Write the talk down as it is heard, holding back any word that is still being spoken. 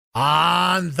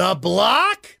On the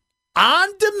Block, on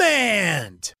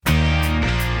demand.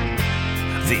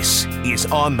 This is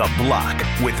On the Block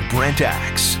with Brent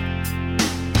Axe.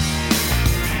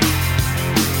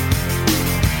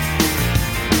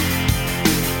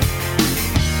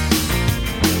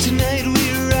 Tonight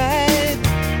we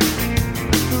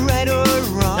right or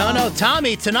wrong. No,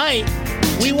 Tommy, tonight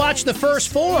we watch the first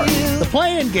four, the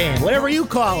play-in game, whatever you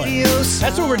call it.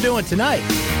 That's what we're doing tonight.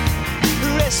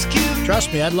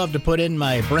 Trust me, I'd love to put in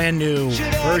my brand new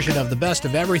version of the best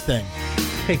of everything.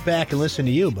 Kick back and listen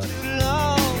to you, buddy.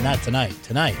 Not tonight.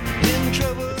 Tonight,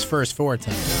 it's first four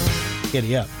time.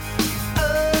 Giddy up.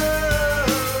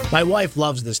 My wife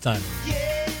loves this time.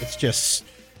 It's just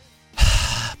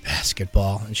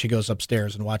basketball, and she goes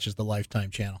upstairs and watches the Lifetime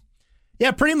channel.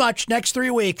 Yeah, pretty much. Next 3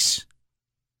 weeks.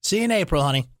 See you in April,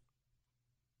 honey.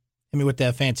 Hit me with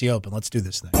that fancy open. Let's do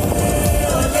this thing.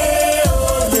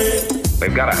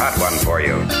 We've got a hot one for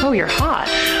you. Oh, you're hot.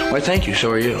 Why, thank you.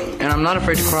 So are you. And I'm not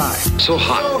afraid to cry. So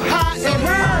hot. So hot it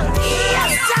hurts.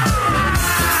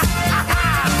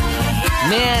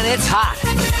 Man, it's hot.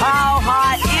 How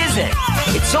hot is it?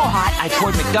 It's so hot, I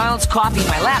poured McDonald's coffee in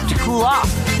my lap to cool off.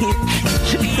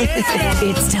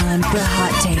 It's time for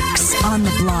Hot Takes on the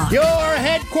Block. Your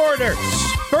headquarters.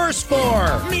 First four.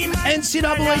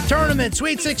 NCAA Tournament,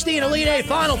 Sweet 16, Elite 8,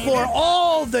 Final Four.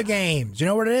 All the games. You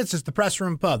know what it is? It's the Press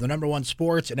Room Pub, the #1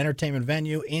 sports and entertainment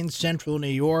venue in Central New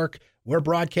York. We're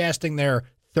broadcasting there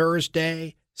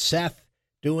Thursday. Seth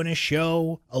doing his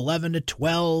show 11 to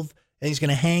 12. And he's going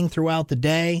to hang throughout the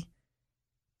day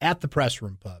at the Press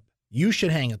Room Pub. You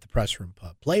should hang at the Press Room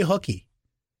Pub. Play hooky.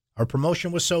 Our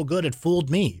promotion was so good it fooled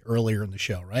me earlier in the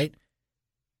show, right?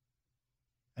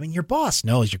 I mean, your boss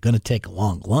knows you're going to take a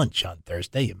long lunch on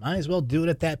Thursday. You might as well do it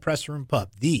at that Press Room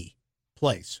Pub, the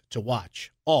place to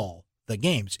watch all the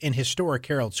games in historic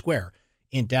Herald Square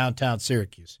in downtown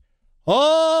Syracuse.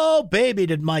 Oh, baby,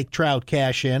 did Mike Trout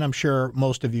cash in. I'm sure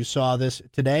most of you saw this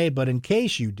today, but in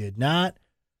case you did not,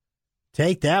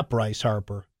 take that, Bryce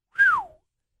Harper. Whew.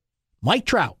 Mike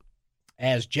Trout,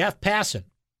 as Jeff Passan,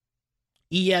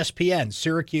 ESPN,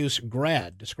 Syracuse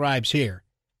grad, describes here.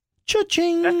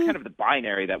 Cha-ching. That's kind of the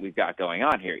binary that we've got going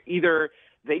on here. Either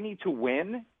they need to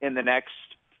win in the next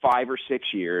 5 or 6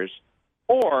 years,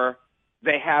 or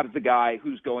they have the guy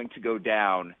who's going to go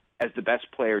down as the best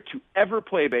player to ever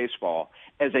play baseball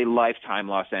as a lifetime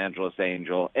Los Angeles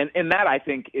Angel. And that, I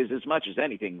think, is as much as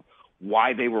anything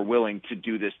why they were willing to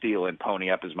do this deal and pony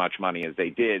up as much money as they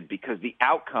did, because the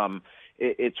outcome,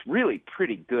 it's really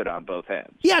pretty good on both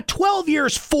ends. Yeah, 12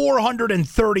 years,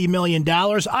 $430 million.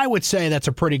 I would say that's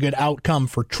a pretty good outcome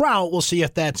for Trout. We'll see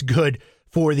if that's good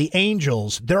for the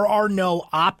Angels. There are no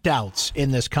opt-outs in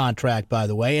this contract, by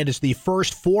the way. It is the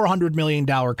first $400 million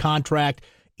contract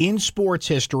in sports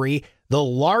history, the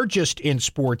largest in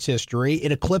sports history.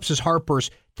 It eclipses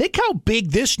Harper's. Think how big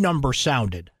this number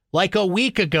sounded like a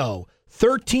week ago.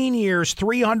 13 years,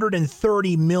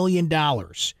 $330 million.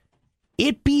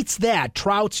 It beats that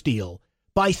Trout's deal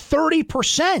by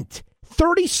 30%.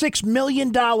 $36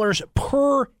 million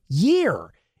per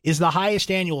year is the highest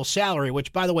annual salary,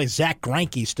 which, by the way, Zach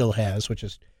Greinke still has, which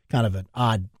is kind of an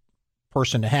odd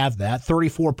person to have that.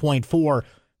 $34.4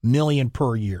 million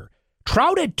per year.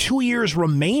 Trout had 2 years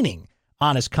remaining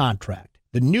on his contract.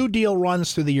 The new deal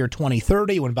runs through the year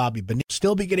 2030 when Bobby Bonilla will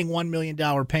still be getting $1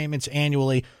 million payments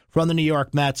annually from the New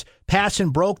York Mets.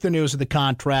 Passan broke the news of the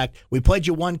contract. We played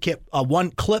you one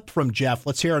clip from Jeff.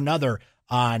 Let's hear another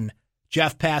on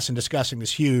Jeff Passan discussing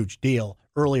this huge deal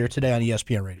earlier today on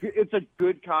ESPN Radio. It's a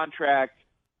good contract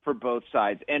for both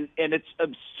sides. And it's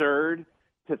absurd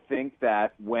to think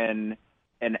that when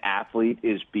an athlete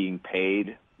is being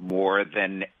paid more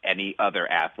than any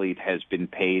other athlete has been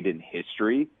paid in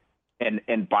history,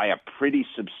 and by a pretty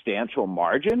substantial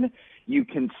margin, you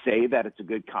can say that it's a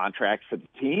good contract for the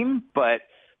team, but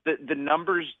the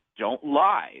numbers don't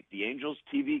lie. The Angels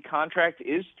TV contract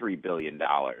is $3 billion,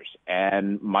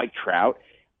 and Mike Trout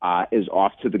is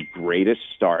off to the greatest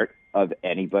start of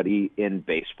anybody in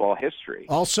baseball history.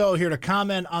 Also here to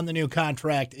comment on the new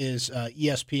contract is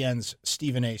ESPN's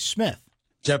Stephen A. Smith.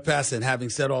 Jeff Passan, having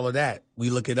said all of that,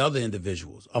 we look at other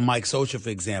individuals. A Mike Scioscia,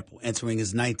 for example, entering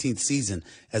his 19th season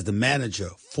as the manager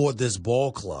for this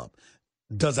ball club.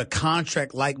 Does a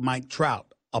contract like Mike Trout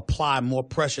apply more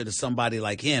pressure to somebody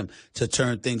like him to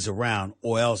turn things around,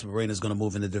 or else Morena's going to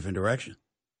move in a different direction?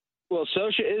 Well,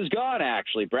 Scioscia is gone,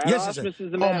 actually. Brad Yes, Osmus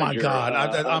is the manager. Oh, my God.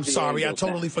 I'm sorry. I Angels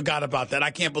totally now. forgot about that.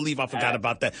 I can't believe I forgot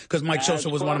about that because Mike Scioscia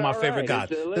was one of my favorite guys.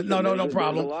 Listen, No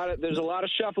problem. There's a lot of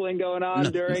shuffling going on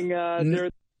during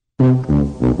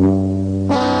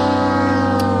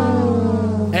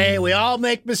Hey, we we all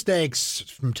make mistakes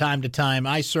from time to time.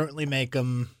 I certainly make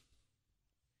them.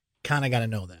 Kind of got to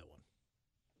know that one.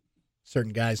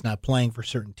 Certain guys not playing for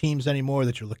certain teams anymore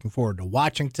that you're looking forward to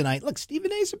watching tonight. Look,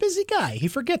 Stephen A's a busy guy. He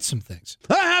forgets some things.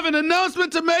 I have an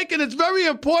announcement to make, and it's very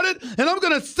important, and I'm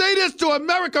going to say this to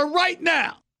America right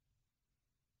now.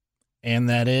 And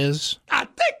that is? I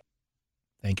think.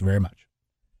 Thank you very much.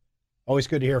 Always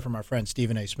good to hear from our friend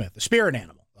Stephen A. Smith, the spirit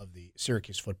animal of the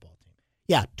Syracuse football team.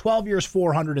 Yeah, 12 years,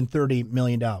 $430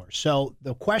 million. So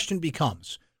the question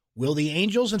becomes, will the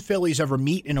Angels and Phillies ever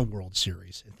meet in a World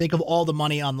Series? And think of all the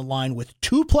money on the line with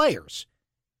two players.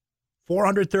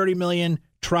 $430 million,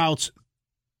 Trout's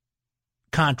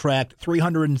contract,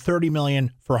 $330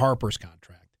 million for Harper's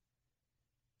contract.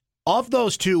 Of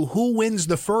those two, who wins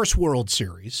the first World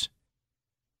Series?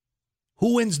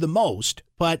 Who wins the most?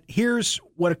 But here's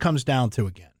what it comes down to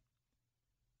again.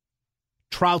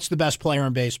 Trout's the best player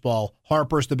in baseball.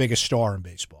 Harper's the biggest star in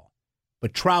baseball.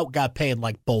 But Trout got paid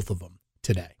like both of them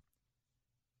today.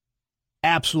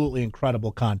 Absolutely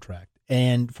incredible contract.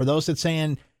 And for those that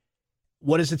saying,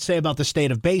 what does it say about the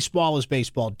state of baseball? Is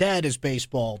baseball dead? Is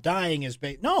baseball dying?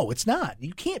 No, it's not.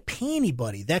 You can't pay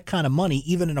anybody that kind of money,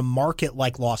 even in a market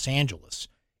like Los Angeles,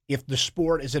 if the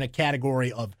sport is in a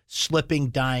category of slipping,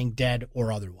 dying, dead,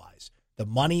 or otherwise. The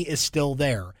money is still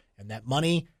there, and that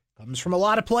money comes from a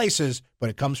lot of places, but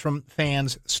it comes from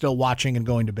fans still watching and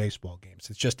going to baseball games.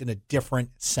 It's just in a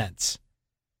different sense.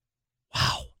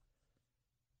 Wow.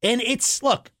 And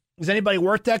look, is anybody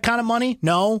worth that kind of money?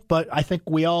 No, but I think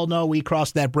we all know we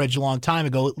crossed that bridge a long time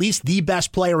ago. At least the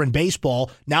best player in baseball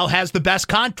now has the best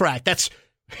contract.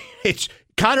 It's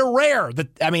kind of rare.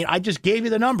 I just gave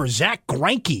you the numbers. Zach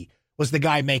Greinke was the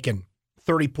guy making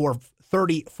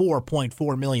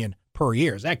 $34.4 million per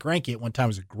year. Zach Greinke at one time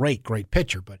was a great, great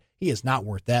pitcher, but he is not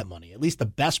worth that money. At least the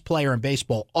best player in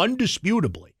baseball,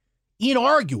 undisputably,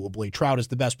 inarguably, Trout is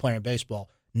the best player in baseball,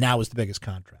 now is the biggest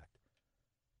contract.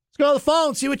 Let's go to the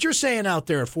phone, see what you're saying out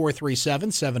there at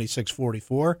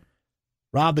 437-7644.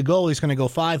 Rob, the goalie's going to go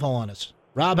 5-hole on us.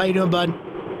 Rob, how you doing, bud?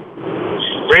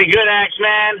 Pretty good,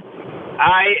 Axman.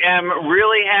 I am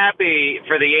really happy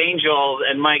for the Angels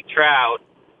and Mike Trout,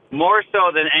 more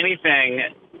so than anything,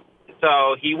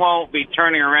 so he won't be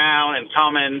turning around and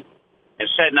coming and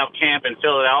setting up camp in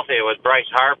Philadelphia with Bryce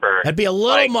Harper. That'd be a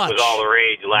little much. Was all the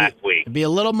rage last week. It'd be a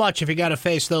little much if you got to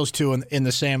face those two in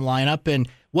the same lineup. And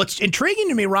what's intriguing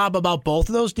to me, Rob, about both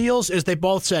of those deals is they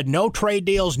both said no trade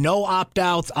deals, no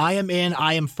opt-outs. I am in.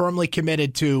 I am firmly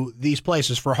committed to these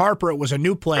places. For Harper, it was a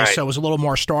new place, right, so it was a little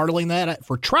more startling than that.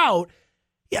 For Trout,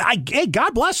 hey,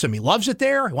 God bless him. He loves it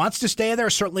there. He wants to stay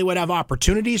there. Certainly would have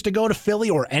opportunities to go to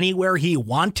Philly or anywhere he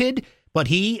wanted. But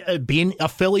he, being a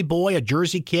Philly boy, a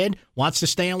Jersey kid, wants to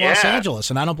stay in Los Angeles,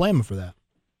 and I don't blame him for that.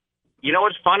 You know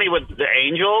what's funny with the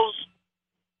Angels?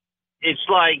 It's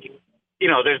like,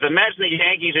 there's the Mets and the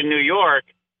Yankees in New York,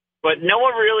 but no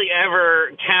one really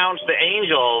ever counts the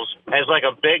Angels as like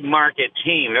a big market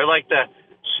team. They're like the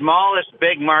smallest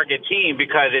big market team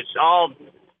because it's all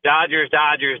Dodgers,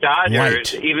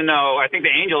 right, even though I think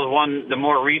the Angels won the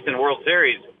more recent World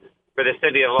Series for the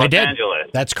city of Los Angeles.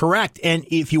 That's correct. And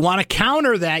if you want to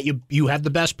counter that, you have the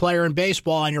best player in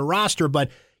baseball on your roster,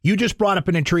 but you just brought up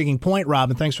an intriguing point, Rob,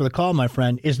 and thanks for the call, my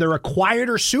friend. Is there a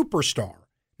quieter superstar,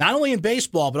 not only in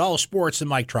baseball, but all of sports, than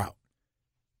Mike Trout?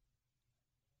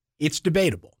 It's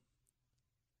debatable.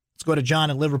 Let's go to John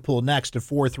in Liverpool next at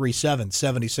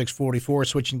 437-7644,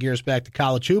 switching gears back to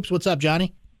college hoops. What's up,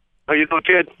 Johnny? How you doing,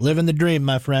 kid? Living the dream,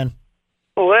 my friend.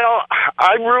 Well,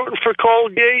 I'm rooting for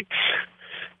Colgate.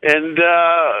 And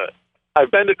I've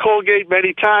been to Colgate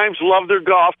many times, love their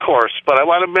golf course. But I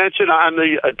want to mention on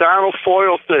the Donald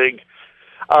Foyle thing,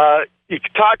 you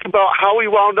can talk about how he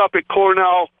wound up at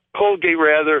Colgate,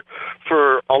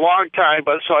 for a long time,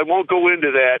 but so I won't go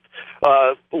into that.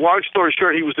 Long story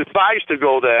short, he was advised to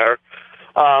go there.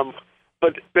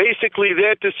 But basically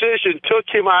that decision took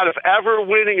him out of ever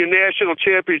winning a national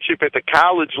championship at the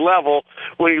college level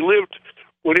when he was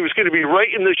going to be right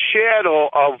in the shadow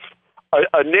of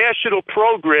a national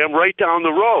program right down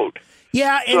the road.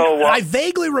 Yeah, and so, I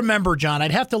vaguely remember, John,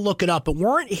 I'd have to look it up, but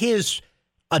weren't his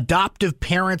adoptive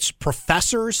parents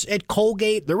professors at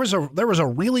Colgate? There was a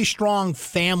really strong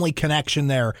family connection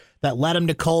there that led him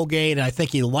to Colgate, and I think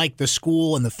he liked the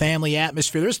school and the family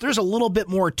atmosphere. There's a little bit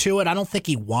more to it. I don't think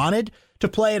he wanted to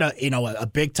play at a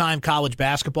big-time college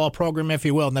basketball program, if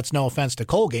you will, and that's no offense to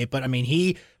Colgate, but, I mean,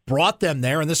 he brought them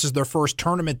there, and this is their first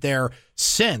tournament there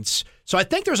since. So I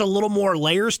think there's a little more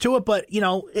layers to it, but,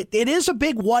 it is a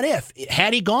big what if.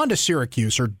 Had he gone to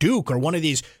Syracuse or Duke or one of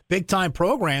these big-time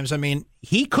programs, I mean,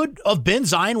 he could have been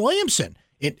Zion Williamson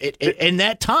in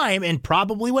that time and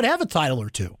probably would have a title or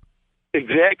two.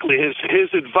 Exactly. His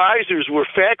advisors were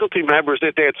faculty members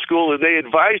at that school, and they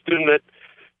advised him that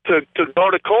to go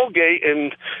to Colgate.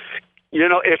 And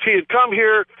if he had come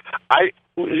here,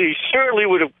 he certainly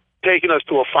would have taken us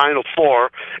to a Final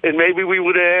Four, and maybe we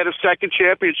would have had a second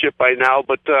championship by now.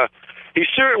 But he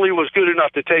certainly was good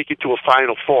enough to take you to a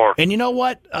Final Four. And you know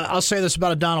what? I'll say this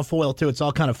about O'Donnell Foyle, too. It's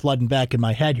all kind of flooding back in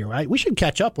my head here, right? We should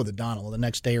catch up with O'Donnell the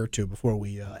next day or two before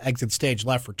we exit stage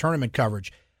left for tournament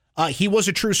coverage. He was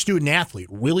a true student-athlete,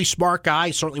 really smart guy,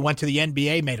 certainly went to the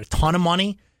NBA, made a ton of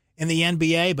money in the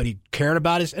NBA, but he cared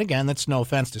about his, and again, that's no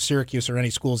offense to Syracuse or any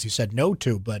schools he said no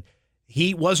to, but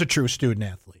he was a true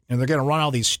student-athlete. And they're going to run all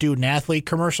these student-athlete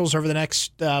commercials over the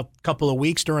next couple of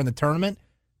weeks during the tournament.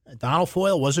 Donald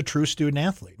Foyle was a true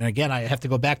student-athlete. And again, I have to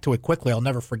go back to it quickly. I'll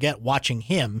never forget watching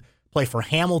him play for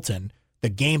Hamilton the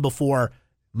game before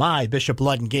my Bishop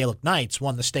Ludden Gaelic Knights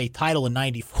won the state title in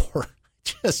 '94.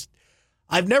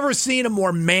 I've never seen a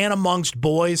more man amongst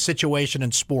boys situation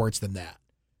in sports than that.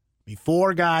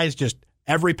 Four guys, just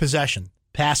every possession,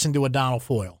 passing to O'Donnell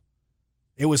Foyle.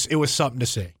 It was something to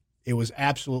see. It was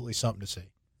absolutely something to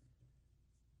see.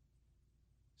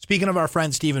 Speaking of our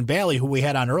friend Stephen Bailey, who we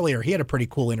had on earlier, he had a pretty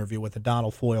cool interview with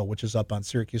O'Donnell Foyle, which is up on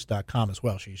Syracuse.com as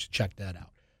well, so you should check that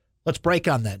out. Let's break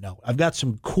on that note. I've got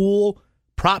some cool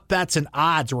prop bets and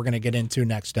odds we're going to get into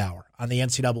next hour on the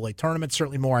NCAA Tournament.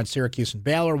 Certainly more on Syracuse and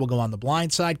Baylor. We'll go on the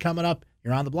blind side coming up.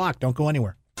 You're on the block. Don't go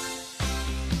anywhere.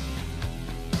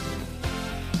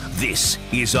 This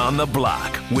is On the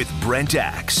Block with Brent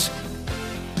Axe.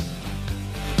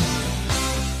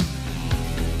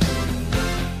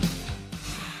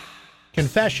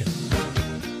 Confession.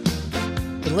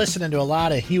 Been listening to a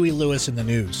lot of Huey Lewis in the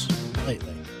news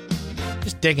lately.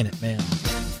 Just digging it, man.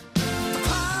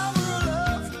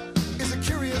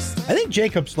 I think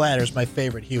Jacob's Ladder is my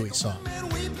favorite Huey song.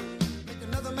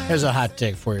 Here's a hot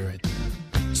take for you right there.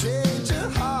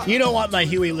 You don't want my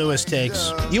Huey Lewis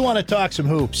takes. You want to talk some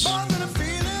hoops.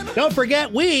 Don't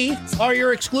forget, we are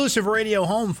your exclusive radio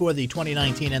home for the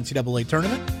 2019 NCAA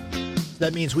Tournament.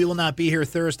 That means we will not be here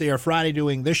Thursday or Friday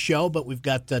doing this show, but we've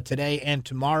got today and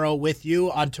tomorrow with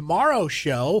you. On tomorrow's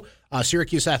show,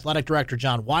 Syracuse Athletic Director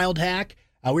John Wildhack.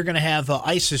 We're going to have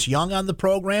Isis Young on the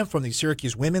program from the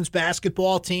Syracuse women's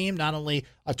basketball team. Not only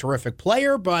a terrific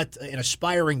player, but an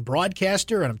aspiring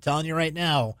broadcaster. And I'm telling you right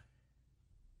now,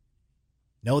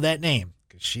 know that name,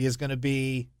 because she is going to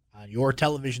be on your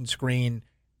television screen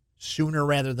sooner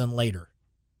rather than later,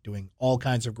 doing all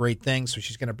kinds of great things. So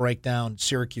she's going to break down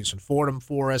Syracuse and Fordham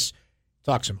for us,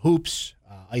 talk some hoops.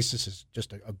 Isis is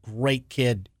just a great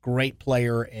kid, great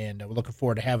player, and we're looking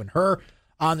forward to having her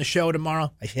on the show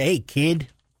tomorrow. I say, hey, kid.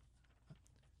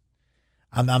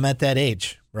 I'm at that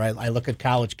age where I look at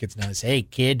college kids now and say, hey,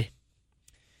 kid.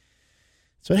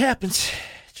 That's what happens.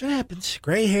 That's what happens.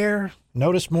 Gray hair.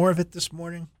 Noticed more of it this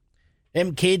morning.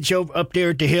 Them kids up there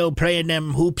at the hill playing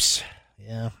them hoops.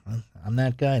 Yeah, I'm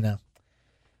that guy now.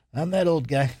 I'm that old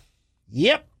guy.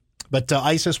 Yep. But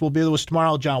Isis will be with us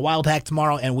tomorrow, John Wildhack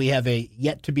tomorrow, and we have a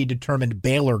yet-to-be-determined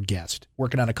Baylor guest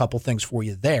working on a couple things for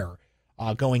you there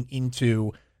going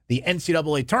into the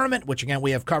NCAA Tournament, which, again,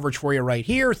 we have coverage for you right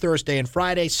here Thursday and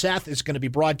Friday. Seth is going to be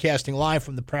broadcasting live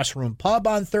from the Press Room Pub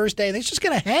on Thursday, and he's just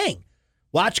going to hang,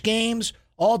 watch games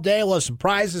all day. We'll have some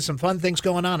prizes, some fun things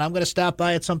going on. I'm going to stop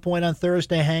by at some point on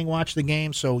Thursday, hang, watch the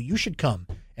game, so you should come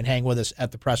and hang with us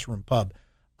at the Press Room Pub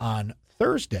on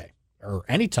Thursday, or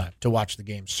anytime to watch the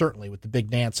game, certainly with the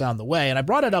big dance on the way. And I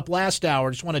brought it up last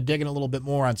hour. Just want to dig in a little bit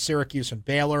more on Syracuse and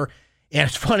Baylor. And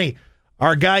it's funny,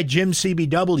 our guy Jim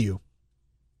CBW,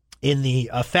 in the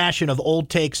fashion of Old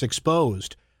Takes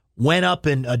Exposed, went up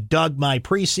and dug my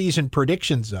preseason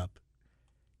predictions up.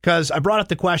 Because I brought up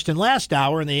the question last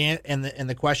hour, and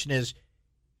the question is,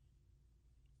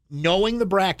 knowing the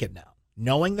bracket now,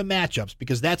 knowing the matchups,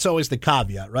 because that's always the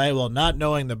caveat, right? Well, not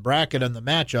knowing the bracket and the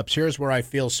matchups, here's where I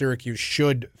feel Syracuse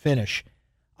should finish.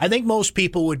 I think most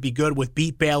people would be good with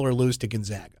beat Baylor, lose to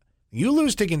Gonzaga. You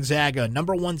lose to Gonzaga,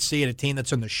 number one seed, a team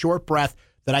that's in the short breath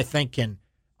that I think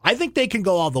they can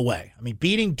go all the way. I mean,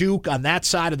 beating Duke on that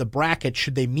side of the bracket,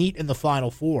 should they meet in the Final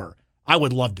Four, I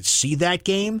would love to see that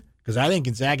game, because I think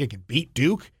Gonzaga can beat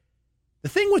Duke. The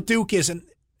thing with Duke is, and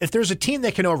if there's a team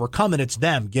that can overcome it, it's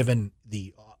them, given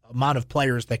the amount of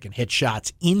players that can hit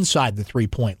shots inside the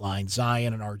three-point line.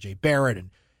 Zion and R.J. Barrett, and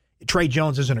Trey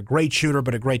Jones isn't a great shooter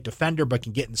but a great defender, but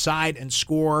can get inside and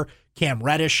score. Cam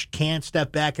Reddish can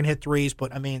step back and hit threes,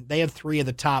 but, I mean, they have three of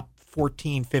the top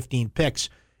 14, 15 picks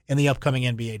in the upcoming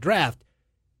NBA draft.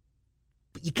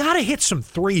 But you got to hit some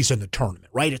threes in the tournament,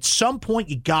 right? At some point,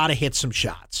 you got to hit some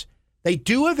shots. They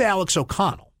do have Alex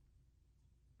O'Connell.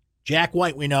 Jack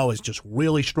White, we know, has just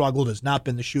really struggled, has not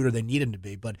been the shooter they need him to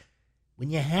be, but when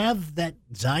you have that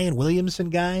Zion Williamson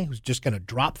guy who's just going to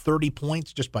drop 30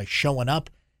 points just by showing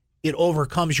up, it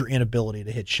overcomes your inability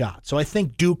to hit shots. So I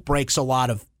think Duke breaks a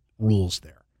lot of rules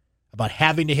there about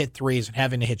having to hit threes and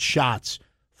having to hit shots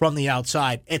from the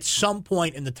outside at some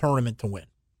point in the tournament to win.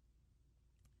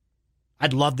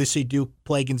 I'd love to see Duke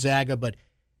play Gonzaga, but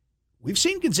we've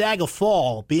seen Gonzaga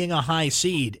fall, being a high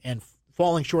seed and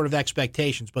falling short of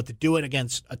expectations, but to do it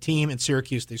against a team in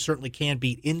Syracuse they certainly can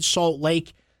beat in Salt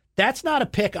Lake, that's not a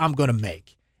pick I'm going to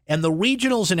make. And the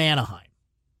regional's in Anaheim.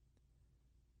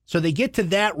 So they get to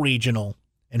that regional,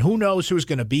 and who knows who's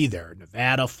going to be there.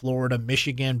 Nevada, Florida,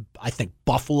 Michigan. I think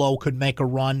Buffalo could make a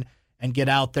run and get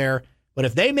out there. But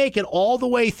if they make it all the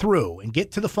way through and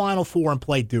get to the Final Four and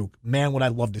play Duke, man, would I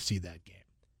love to see that game.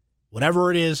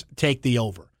 Whatever it is, take the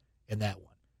over in that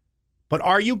one. But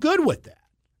are you good with that?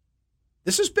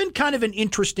 This has been kind of an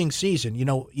interesting season. You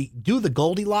know, you do the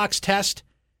Goldilocks test.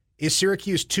 Is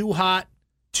Syracuse too hot,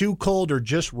 too cold, or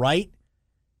just right?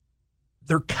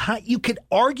 You could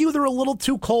argue they're a little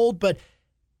too cold, but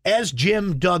as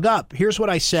Jim dug up, here's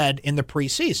what I said in the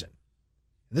preseason.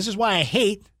 This is why I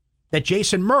hate that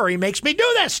Jason Murray makes me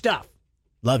do that stuff.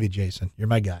 Love you, Jason. You're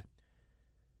my guy.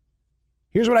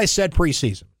 Here's what I said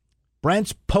preseason.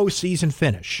 Brent's postseason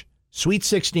finish, Sweet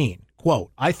 16,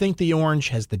 quote, I think the Orange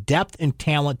has the depth and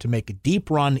talent to make a deep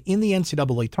run in the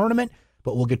NCAA tournament,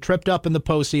 but will get tripped up in the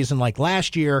postseason like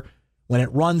last year when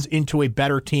it runs into a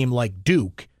better team like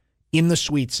Duke in the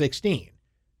Sweet 16.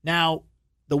 Now,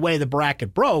 the way the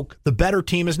bracket broke, the better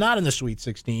team is not in the Sweet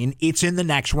 16. It's in the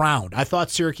next round. I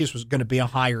thought Syracuse was going to be a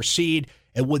higher seed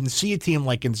and wouldn't see a team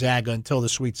like Gonzaga until the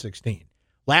Sweet 16.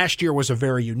 Last year was a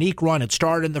very unique run. It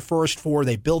started in the first four.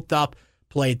 They built up,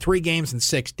 played 3 games in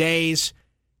 6 days,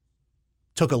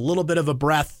 took a little bit of a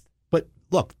breath. But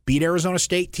look, beat Arizona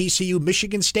State, TCU,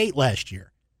 Michigan State last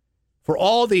year. For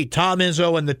all the Tom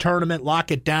Izzo and the tournament,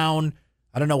 lock it down.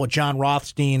 I don't know what John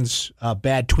Rothstein's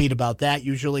bad tweet about that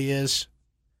usually is.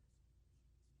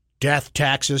 Death,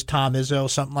 taxes, Tom Izzo,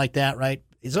 something like that, right?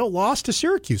 Izzo lost to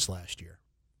Syracuse last year.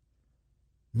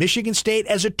 Michigan State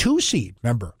as a 2 seed,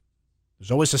 remember.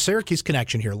 There's always a Syracuse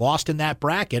connection here. Lost in that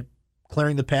bracket,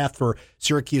 clearing the path for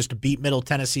Syracuse to beat Middle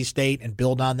Tennessee State and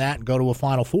build on that and go to a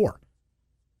Final Four.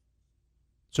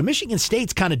 So Michigan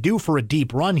State's kind of due for a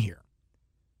deep run here.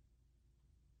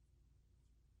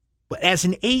 But as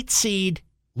an 8 seed,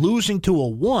 losing to a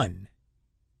 1,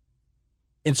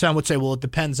 and some would say, well, it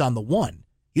depends on the 1.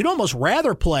 You'd almost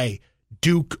rather play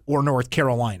Duke or North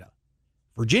Carolina.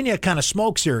 Virginia kind of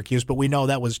smoked Syracuse, but we know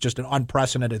that was just an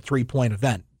unprecedented 3-point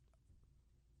event.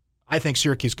 I think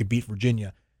Syracuse could beat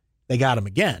Virginia. They got them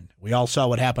again. We all saw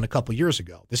what happened a couple years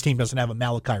ago. This team doesn't have a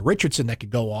Malachi Richardson that could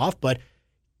go off, but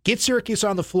get Syracuse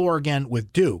on the floor again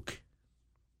with Duke.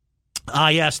 Ah,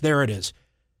 yes, there it is.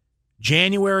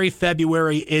 January,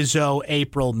 February, Izzo,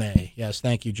 April, May. Yes,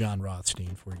 thank you, John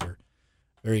Rothstein, for your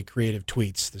very creative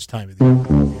tweets this time of the year.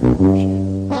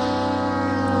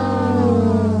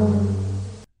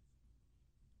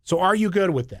 So are you good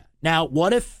with that? Now,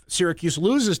 what if Syracuse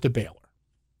loses to Baylor?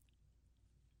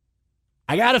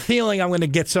 I got a feeling I'm going to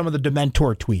get some of the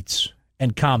Dementor tweets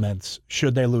and comments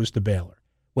should they lose to Baylor.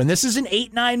 When this is an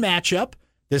 8-9 matchup,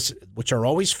 which are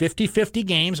always 50-50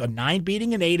 games, a 9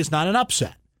 beating an 8 is not an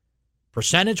upset.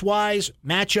 Percentage-wise,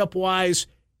 matchup-wise,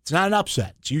 it's not an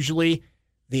upset. It's usually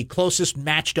the closest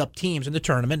matched-up teams in the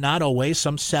tournament. Not always.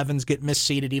 Some 7s get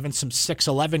misseeded. Even some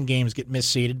 6-11 games get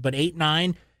misseeded. But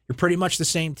 8-9, you're pretty much the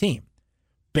same team.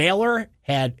 Baylor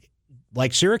had,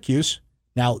 like Syracuse,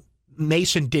 now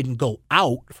Mason didn't go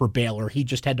out for Baylor. He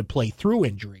just had to play through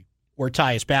injury, where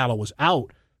Tyus Battle was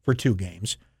out for 2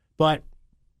 games. But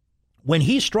when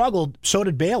he struggled, so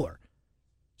did Baylor.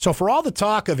 So for all the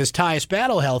talk of is Tyus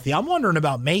Battle healthy, I'm wondering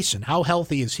about Mason. How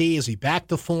healthy is he? Is he back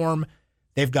to form?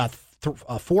 They've got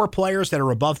 4 players that are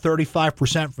above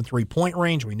 35% from three-point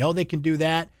range. We know they can do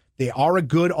that. They are a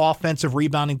good offensive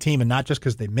rebounding team, and not just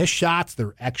because they miss shots.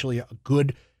 They're actually a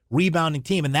good rebounding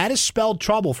team, and that has spelled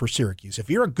trouble for Syracuse.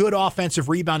 If you're a good offensive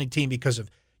rebounding team because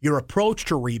of your approach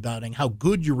to rebounding, how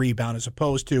good you rebound, as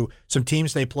opposed to some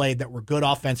teams they played that were good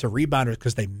offensive rebounders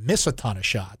because they miss a ton of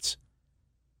shots.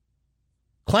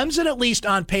 Clemson, at least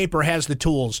on paper, has the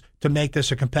tools to make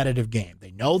this a competitive game.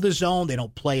 They know the zone. They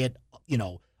don't play it,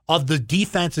 of the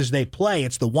defenses they play,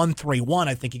 it's the 1-3-1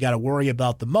 I think you got to worry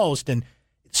about the most. And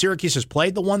Syracuse has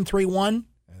played the 1-3-1.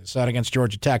 I saw it against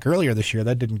Georgia Tech earlier this year.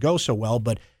 That didn't go so well,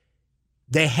 but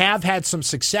they have had some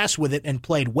success with it and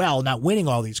played well, not winning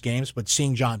all these games, but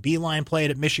seeing John Beilein play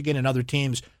it at Michigan and other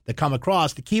teams that come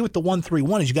across. The key with the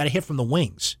 1-3-1 is you got to hit from the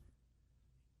wings.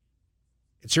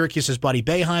 At Syracuse's Buddy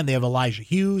Boeheim, they have Elijah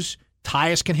Hughes.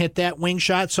 Tyus can hit that wing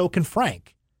shot, so can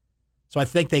Frank. So I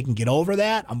think they can get over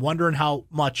that. I'm wondering how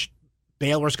much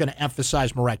Baylor's going to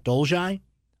emphasize Marek Dolzaj.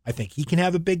 I think he can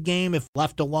have a big game if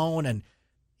left alone. And,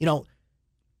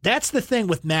 that's the thing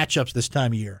with matchups this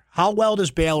time of year. How well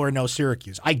does Baylor know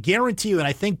Syracuse? I guarantee you, and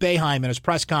I think Boeheim in his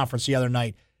press conference the other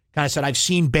night kind of said, I've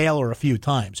seen Baylor a few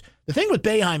times. The thing with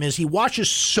Boeheim is he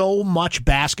watches so much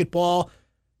basketball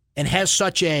and has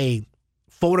such a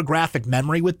photographic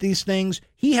memory with these things.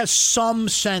 He has some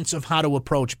sense of how to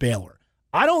approach Baylor.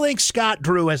 I don't think Scott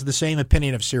Drew has the same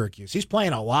opinion of Syracuse. He's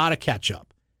playing a lot of catch-up.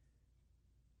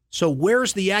 So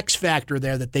where's the X factor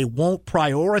there that they won't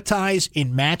prioritize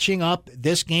in matching up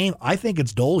this game? I think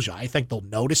it's Dolzaj. I think they'll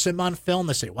notice him on film.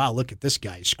 They say, wow, look at this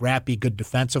guy. He's scrappy, good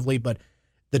defensively, but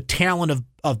the talent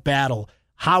of battle.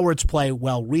 Howard's played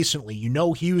well recently.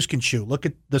 Hughes can shoot. Look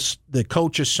at the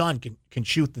coach's son can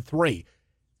shoot the three.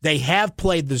 They have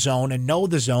played the zone and know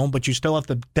the zone, but you still have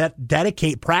to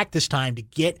dedicate practice time to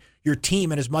get your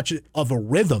team in as much of a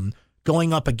rhythm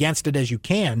going up against it as you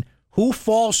can. Who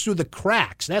falls through the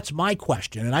cracks? That's my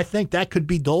question, and I think that could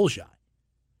be Dolzaj,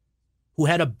 who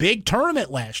had a big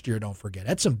tournament last year, don't forget.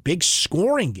 Had some big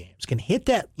scoring games, can hit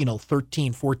that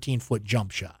 13, 14-foot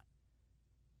jump shot.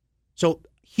 So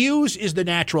Hughes is the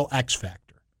natural X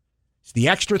factor. He's the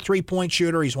extra three-point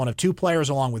shooter. He's one of two players,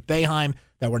 along with Boeheim,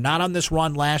 that were not on this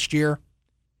run last year.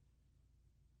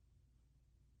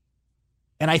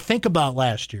 And I think about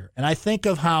last year, and I think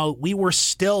of how we were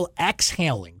still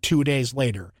exhaling 2 days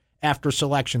later after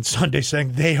Selection Sunday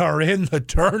saying they are in the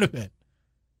tournament.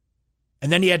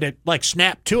 And then you had to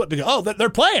snap to it because, oh, they're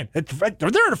playing. They're in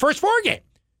the first four game.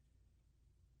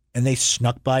 And they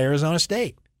snuck by Arizona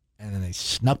State. And then they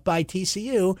snuck by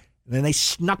TCU. And then they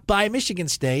snuck by Michigan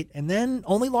State. And then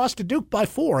only lost to Duke by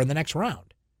 4 in the next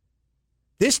round.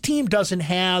 This team doesn't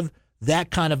have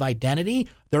that kind of identity.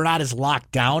 They're not as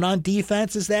locked down on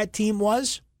defense as that team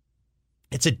was.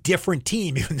 It's a different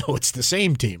team, even though it's the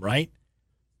same team, right?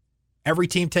 Every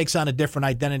team takes on a different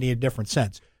identity, a different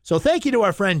sense. So thank you to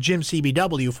our friend Jim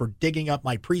CBW for digging up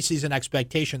my preseason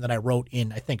expectation that I wrote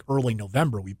in, I think, early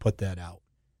November. We put that out.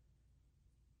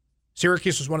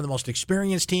 Syracuse was one of the most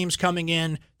experienced teams coming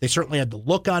in. They certainly had the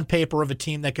look on paper of a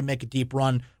team that could make a deep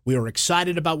run. We were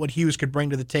excited about what Hughes could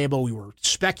bring to the table. We were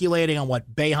speculating on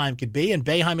what Boeheim could be, and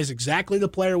Boeheim is exactly the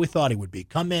player we thought he would be.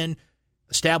 Come in,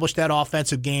 establish that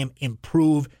offensive game,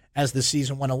 improve as the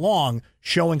season went along,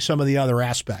 showing some of the other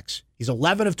aspects. He's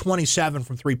 11 of 27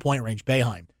 from three-point range,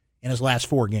 Boeheim, in his last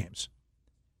 4 games.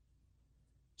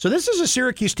 So this is a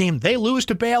Syracuse team. They lose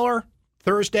to Baylor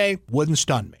Thursday, wouldn't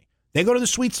stun me. They go to the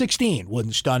Sweet 16,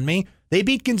 wouldn't stun me. They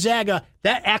beat Gonzaga,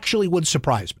 that actually would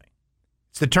surprise me.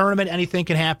 It's the tournament, anything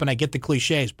can happen. I get the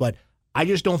cliches, but I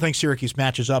just don't think Syracuse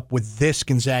matches up with this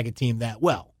Gonzaga team that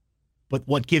well. But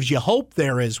what gives you hope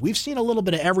there is we've seen a little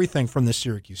bit of everything from this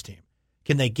Syracuse team.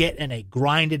 Can they get in a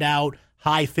grinded out,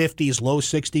 high 50s, low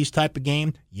 60s type of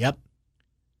game? Yep.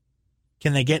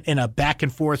 Can they get in a back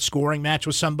and forth scoring match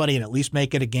with somebody and at least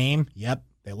make it a game? Yep.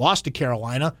 They lost to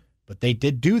Carolina, but they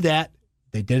did do that.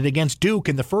 They did it against Duke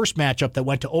in the first matchup that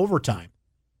went to overtime.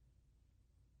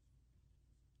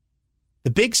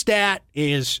 The big stat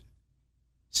is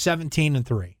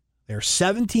 17-3. They're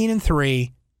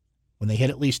 17-3 when they hit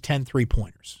at least 10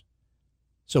 3-pointers.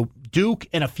 So Duke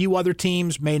and a few other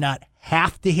teams may not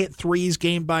have to hit threes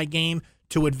game by game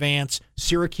to advance.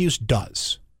 Syracuse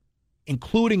does,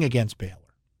 including against Baylor.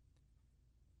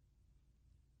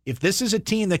 If this is a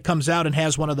team that comes out and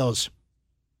has one of those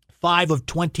 5 of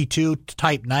 22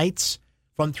 type nights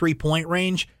from three-point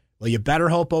range, well, you better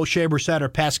hope O'Shea Brissett or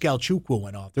Pascal Chukwu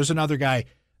went off. There's another guy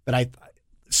that I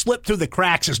slipped through the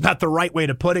cracks is not the right way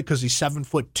to put it because he's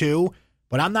 7'2",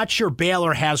 but I'm not sure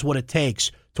Baylor has what it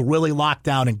takes to really lock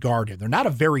down and guard him. They're not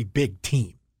a very big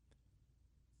team.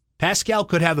 Pascal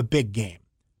could have a big game.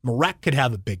 Marek could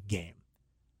have a big game.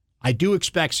 I do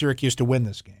expect Syracuse to win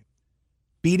this game.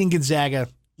 Beating Gonzaga,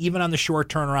 even on the short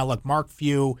turnaround, look, Mark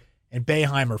Few and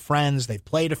Boeheim are friends. They've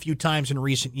played a few times in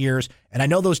recent years, and I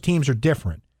know those teams are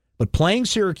different. But playing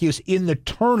Syracuse in the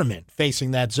tournament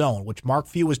facing that zone, which Mark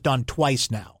Few has done twice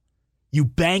now, you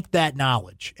bank that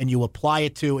knowledge and you apply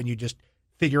it to, and you just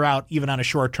figure out, even on a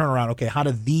short turnaround, okay, how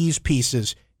do these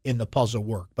pieces in the puzzle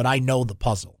work? But I know the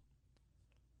puzzle.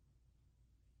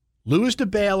 Lose to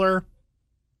Baylor,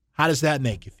 how does that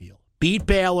make you feel? Beat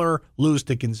Baylor, lose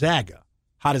to Gonzaga,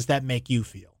 how does that make you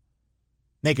feel?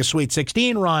 Make a Sweet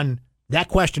 16 run, that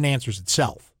question answers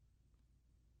itself.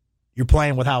 You're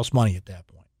playing with house money at that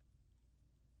point.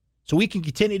 So we can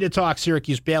continue to talk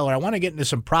Syracuse-Baylor. I want to get into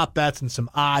some prop bets and some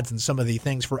odds and some of the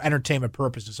things for entertainment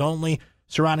purposes only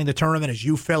surrounding the tournament as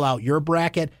you fill out your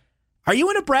bracket. Are you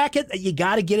in a bracket that you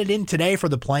got to get it in today for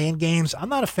the play-in games? I'm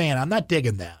not a fan. I'm not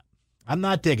digging that. I'm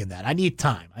not digging that. I need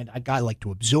time. I like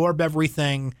to absorb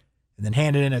everything and then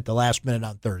hand it in at the last minute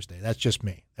on Thursday. That's just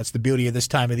me. That's the beauty of this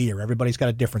time of the year. Everybody's got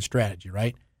a different strategy,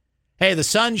 right? Hey, the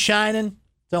sun's shining.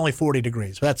 It's only 40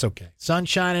 degrees, but that's okay. Sun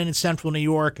shining in central New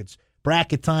York. It's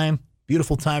bracket time.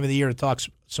 Beautiful time of the year to talk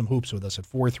some hoops with us at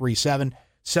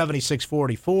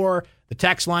 437-7644. The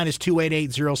text line is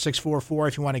 288-0644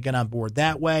 if you want to get on board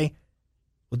that way.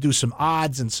 We'll do some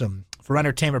odds and some for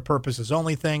entertainment purposes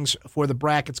only things for the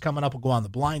brackets coming up. We'll go on the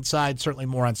blind side, certainly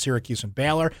more on Syracuse and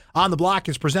Baylor. On the Block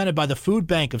is presented by the Food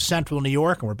Bank of Central New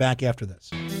York, and we're back after this.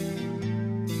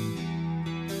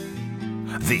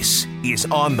 This is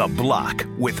On the Block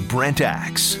with Brent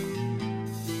Axe.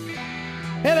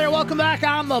 Hey there, welcome back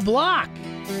On the Block.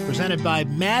 Presented by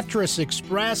Mattress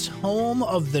Express, home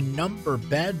of the number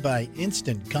bed by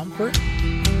Instant Comfort.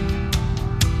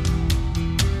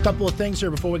 Couple of things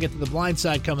here before we get to the blind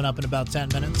side coming up in about 10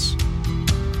 minutes.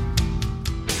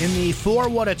 In the For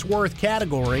What It's Worth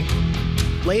category,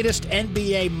 latest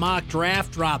NBA mock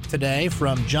draft drop today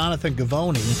from Jonathan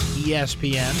Givony,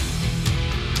 ESPN.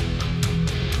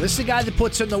 This is the guy that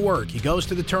puts in the work. He goes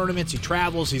to the tournaments, he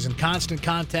travels, he's in constant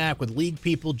contact with league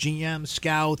people, GMs,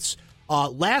 scouts.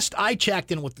 Last I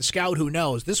checked in with the scout who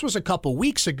knows, this was a couple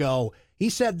weeks ago. He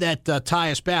said that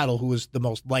Tyus Battle, who was the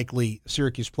most likely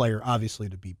Syracuse player, obviously,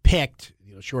 to be picked,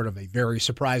 short of a very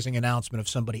surprising announcement of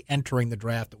somebody entering the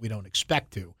draft that we don't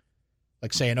expect to,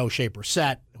 like, say, an O'Shea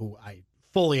Brissett, who I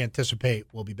fully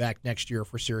anticipate will be back next year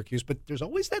for Syracuse, but there's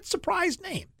always that surprise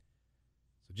name.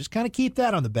 So just kind of keep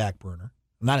that on the back burner.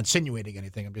 I'm not insinuating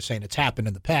anything. I'm just saying it's happened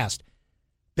in the past.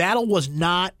 Battle was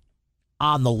not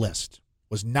on the list,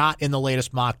 was not in the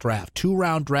latest mock draft.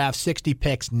 2-round draft, 60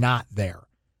 picks, not there.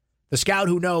 The scout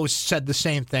who knows said the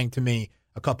same thing to me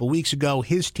a couple weeks ago.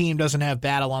 His team doesn't have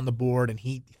Battle on the board, and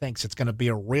he thinks it's going to be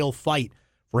a real fight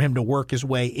for him to work his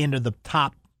way into the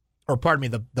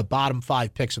the bottom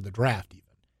 5 picks of the draft even.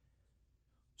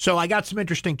 So I got some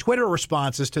interesting Twitter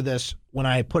responses to this when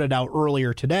I put it out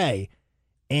earlier today,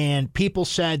 and people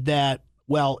said that,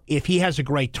 well, if he has a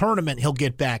great tournament, he'll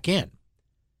get back in.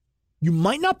 You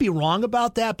might not be wrong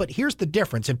about that, but here's the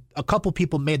difference. And a couple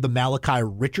people made the Malachi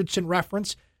Richardson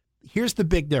reference. Here's the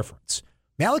big difference.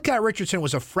 Malachi Richardson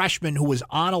was a freshman who was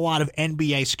on a lot of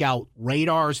NBA scout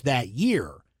radars that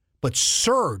year, but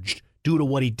surged due to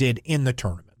what he did in the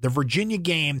tournament. The Virginia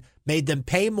game made them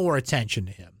pay more attention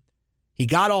to him. He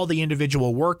got all the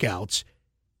individual workouts,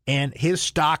 and his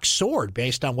stock soared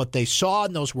based on what they saw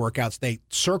in those workouts. They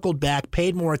circled back,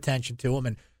 paid more attention to him,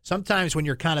 and sometimes when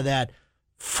you're kind of that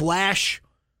flash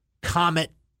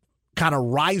comet kind of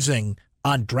rising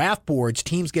on draft boards,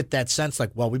 teams get that sense like,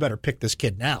 well, we better pick this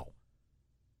kid now.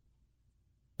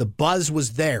 The buzz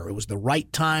was there. It was the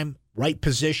right time, right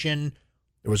position.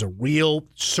 There was a real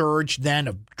surge then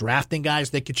of drafting guys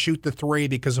that could shoot the three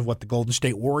because of what the Golden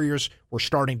State Warriors were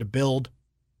starting to build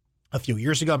a few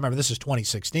years ago. Remember, this is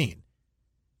 2016.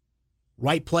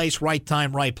 Right place, right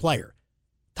time, right player.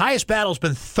 Tyus Battle's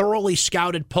been thoroughly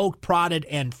scouted, poked, prodded,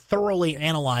 and thoroughly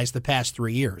analyzed the past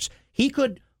 3 years. He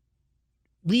could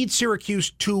lead Syracuse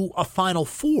to a Final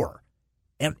Four,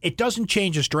 and it doesn't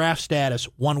change his draft status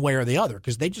one way or the other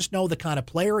because they just know the kind of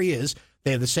player he is.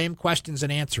 They have the same questions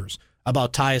and answers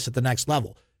about Tyus at the next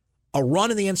level. A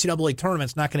run in the NCAA tournament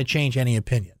is not going to change any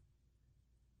opinion.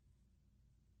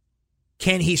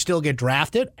 Can he still get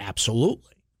drafted?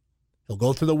 Absolutely. He'll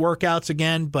go through the workouts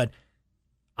again, but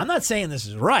I'm not saying this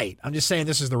is right. I'm just saying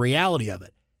this is the reality of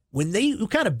it. When you've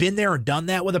kind of been there and done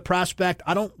that with a prospect,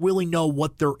 I don't really know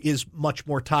what there is much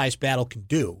more Tyus Battle can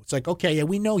do. It's like, okay, yeah,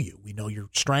 we know you. We know your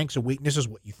strengths and weaknesses,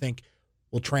 what you think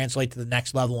will translate to the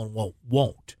next level and what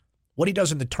won't. What he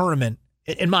does in the tournament,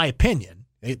 in my opinion,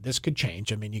 this could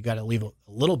change. I mean, you got to leave a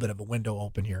little bit of a window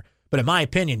open here. But in my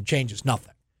opinion, changes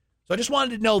nothing. So I just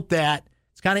wanted to note that.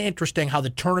 It's kind of interesting how the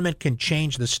tournament can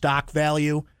change the stock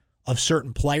value of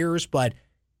certain players, but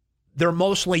they're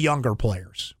mostly younger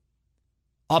players.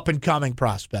 Up-and-coming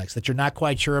prospects that you're not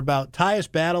quite sure about.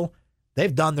 Tyus Battle,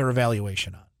 they've done their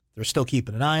evaluation on. They're still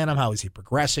keeping an eye on him. How is he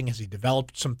progressing? Has he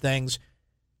developed some things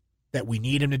that we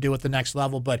need him to do at the next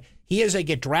level? But he is a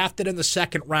get drafted in the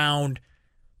second round,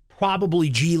 probably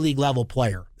G League level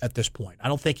player at this point. I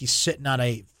don't think he's sitting on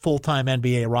a full-time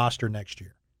NBA roster next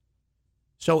year.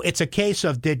 So it's a case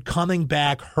of, did coming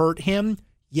back hurt him?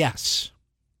 Yes,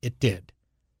 it did.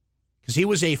 Because he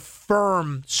was a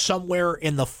firm somewhere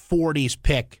in the 40s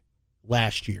pick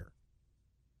last year.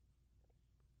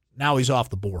 Now he's off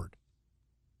the board.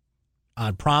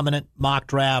 On prominent mock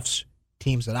drafts,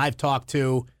 teams that I've talked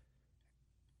to,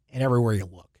 and everywhere you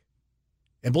look.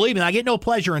 And believe me, I get no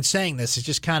pleasure in saying this. It's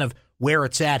just kind of where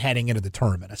it's at heading into the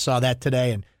tournament. I saw that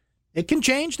today, and It can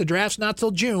change. The draft's not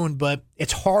till June, but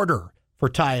it's harder for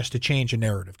Tyus to change a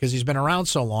narrative because he's been around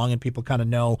so long and people kind of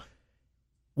know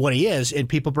what he is. And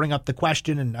people bring up the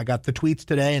question, and I got the tweets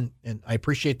today, and I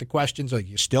appreciate the questions. Like,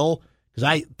 you still, because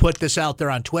I put this out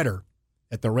there on Twitter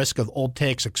at the risk of old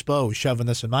takes exposed, shoving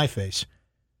this in my face.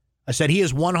 I said he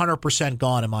is 100%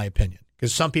 gone, in my opinion.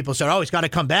 Because some people said, he's got to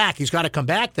come back. He's got to come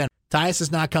back then. Tyus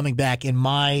is not coming back, in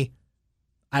my,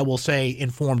 I will say,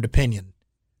 informed opinion.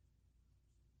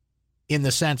 In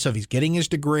the sense of he's getting his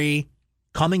degree.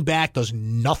 Coming back does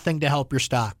nothing to help your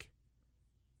stock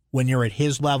when you're at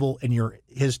his level and you're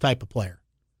his type of player.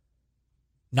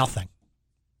 Nothing.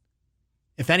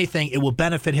 If anything, it will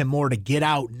benefit him more to get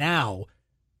out now,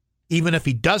 even if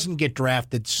he doesn't get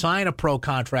drafted, sign a pro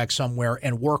contract somewhere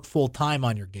and work full-time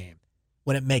on your game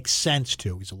when it makes sense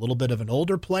to. He's a little bit of an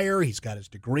older player. He's got his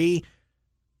degree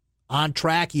on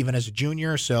track even as a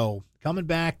junior. So coming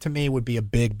back to me would be a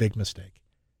big, big mistake.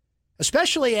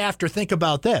 Especially after, think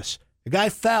about this. The guy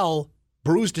fell,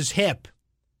 bruised his hip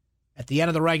at the end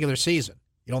of the regular season.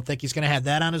 You don't think he's going to have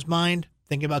that on his mind,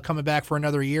 thinking about coming back for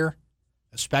another year?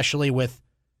 Especially with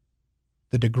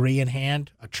the degree in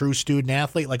hand, a true student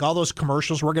athlete. Like all those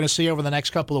commercials we're going to see over the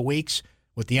next couple of weeks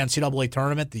with the NCAA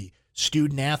tournament, the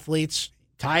student athletes.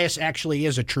 Tyus actually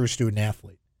is a true student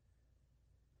athlete.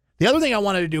 The other thing I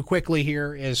wanted to do quickly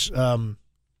here is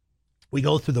we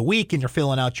go through the week and you're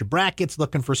filling out your brackets,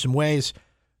 looking for some ways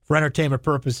for entertainment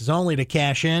purposes only to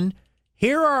cash in.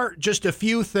 Here are just a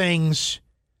few things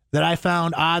that I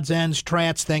found, odds, ends,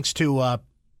 trats, thanks to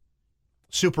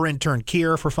super intern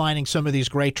Kier for finding some of these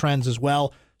great trends as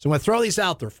well. So I'm going to throw these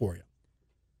out there for you.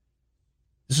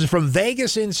 This is from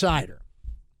Vegas Insider.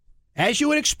 As you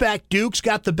would expect, Duke's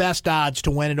got the best odds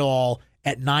to win it all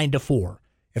at 9-4.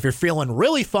 If you're feeling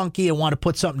really funky and want to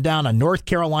put something down on North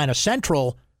Carolina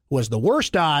Central, who has the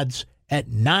worst odds at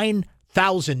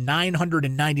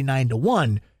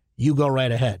 9,999-1, you go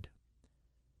right ahead.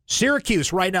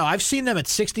 Syracuse right now, I've seen them at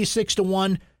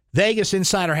 66-1. Vegas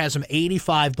Insider has them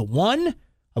 85-1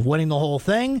 of winning the whole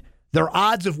thing. Their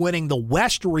odds of winning the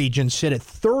West region sit at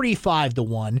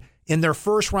 35-1 in their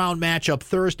first round matchup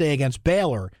Thursday against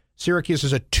Baylor. Syracuse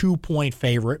is a 2-point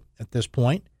favorite at this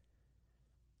point.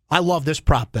 I love this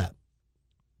prop bet,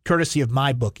 courtesy of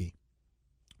MyBookie.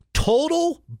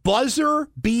 Total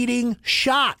buzzer-beating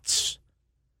shots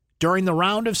during the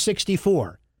round of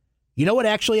 64. You know what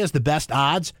actually has the best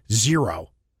odds? 0.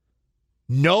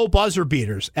 No buzzer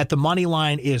beaters at the money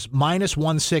line is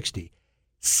 -160.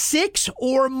 6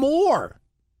 or more,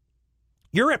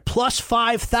 you're at plus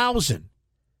 5,000.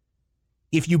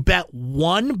 If you bet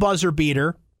one buzzer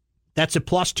beater, that's at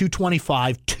plus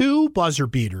 225. 2 buzzer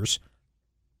beaters,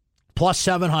 plus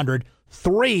 700.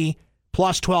 3,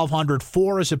 plus 1,200.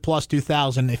 4 is at plus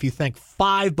 2,000. If you think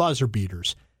 5 buzzer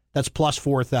beaters, that's plus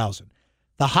 4,000.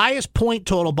 The highest point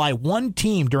total by one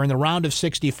team during the round of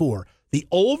 64, the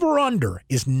over-under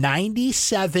is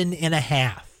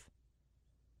 97.5.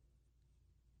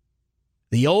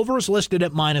 The over is listed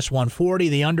at -140.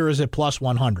 The under is at plus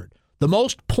 100. The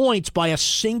most points by a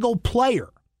single player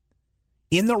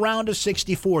in the round of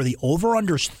 64, the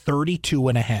over-under is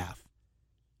 32.5.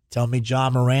 Tell me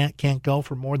John Morant can't go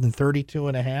for more than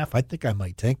 32.5? I think I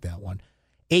might take that one.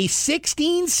 A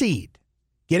 16 seed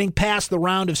getting past the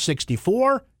round of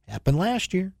 64 happened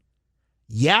last year.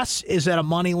 Yes is at a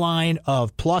money line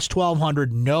of plus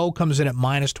 1,200. No comes in at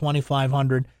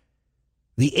 -2,500.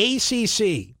 The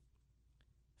ACC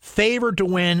favored to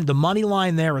win. The money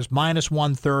line there is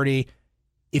 -130.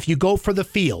 If you go for the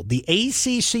field, the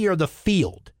ACC or the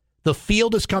field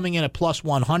is coming in at plus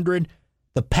 100.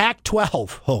 The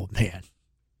Pac-12, oh man,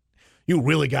 you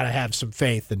really got to have some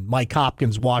faith in Mike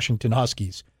Hopkins' Washington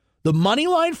Huskies. The money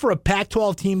line for a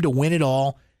Pac-12 team to win it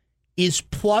all is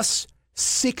plus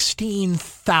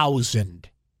 16,000.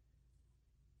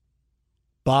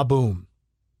 Ba-boom.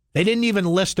 They didn't even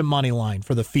list a money line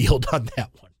for the field on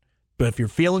that one. But if you're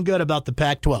feeling good about the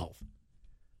Pac-12,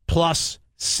 plus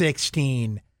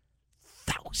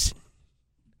 16,000.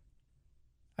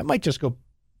 I might just go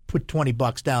put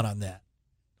 $20 down on that.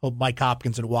 Hope Mike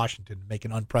Hopkins in Washington make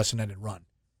an unprecedented run.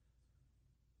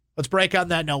 Let's break on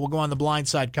that note. We'll go on the blind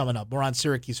side coming up. We're on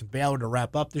Syracuse and Baylor to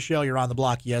wrap up the show. You're on the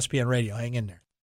block, ESPN Radio. Hang in there.